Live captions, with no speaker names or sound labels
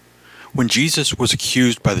When Jesus was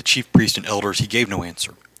accused by the chief priests and elders, he gave no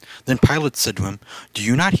answer. Then Pilate said to him, "Do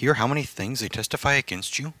you not hear how many things they testify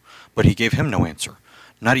against you?" But he gave him no answer,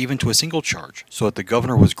 not even to a single charge, so that the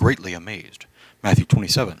governor was greatly amazed. Matthew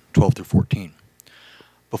 27:12-14.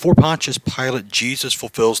 Before Pontius Pilate, Jesus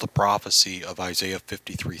fulfills the prophecy of Isaiah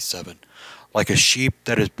 53:7. Like a sheep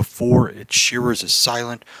that is before its shearers is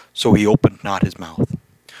silent, so he opened not his mouth.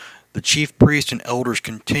 The chief priests and elders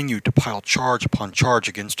continued to pile charge upon charge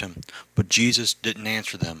against him, but Jesus didn't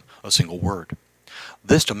answer them a single word.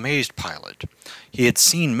 This amazed Pilate. He had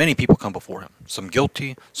seen many people come before him, some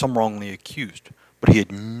guilty, some wrongly accused, but he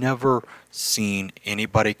had never seen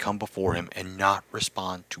anybody come before him and not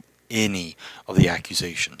respond to any of the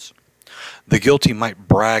accusations. The guilty might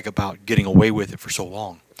brag about getting away with it for so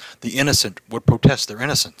long. The innocent would protest their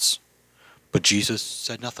innocence. But Jesus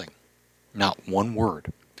said nothing, not one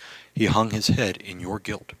word. He hung his head in your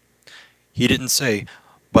guilt. He didn't say,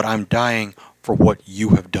 "But I'm dying for what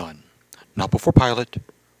you have done." Not before Pilate,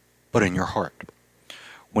 but in your heart.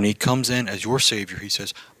 When he comes in as your Savior, he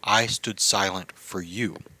says, "I stood silent for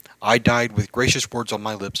you. I died with gracious words on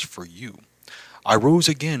my lips for you. I rose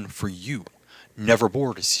again for you.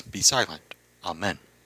 Nevermore to be silent. Amen."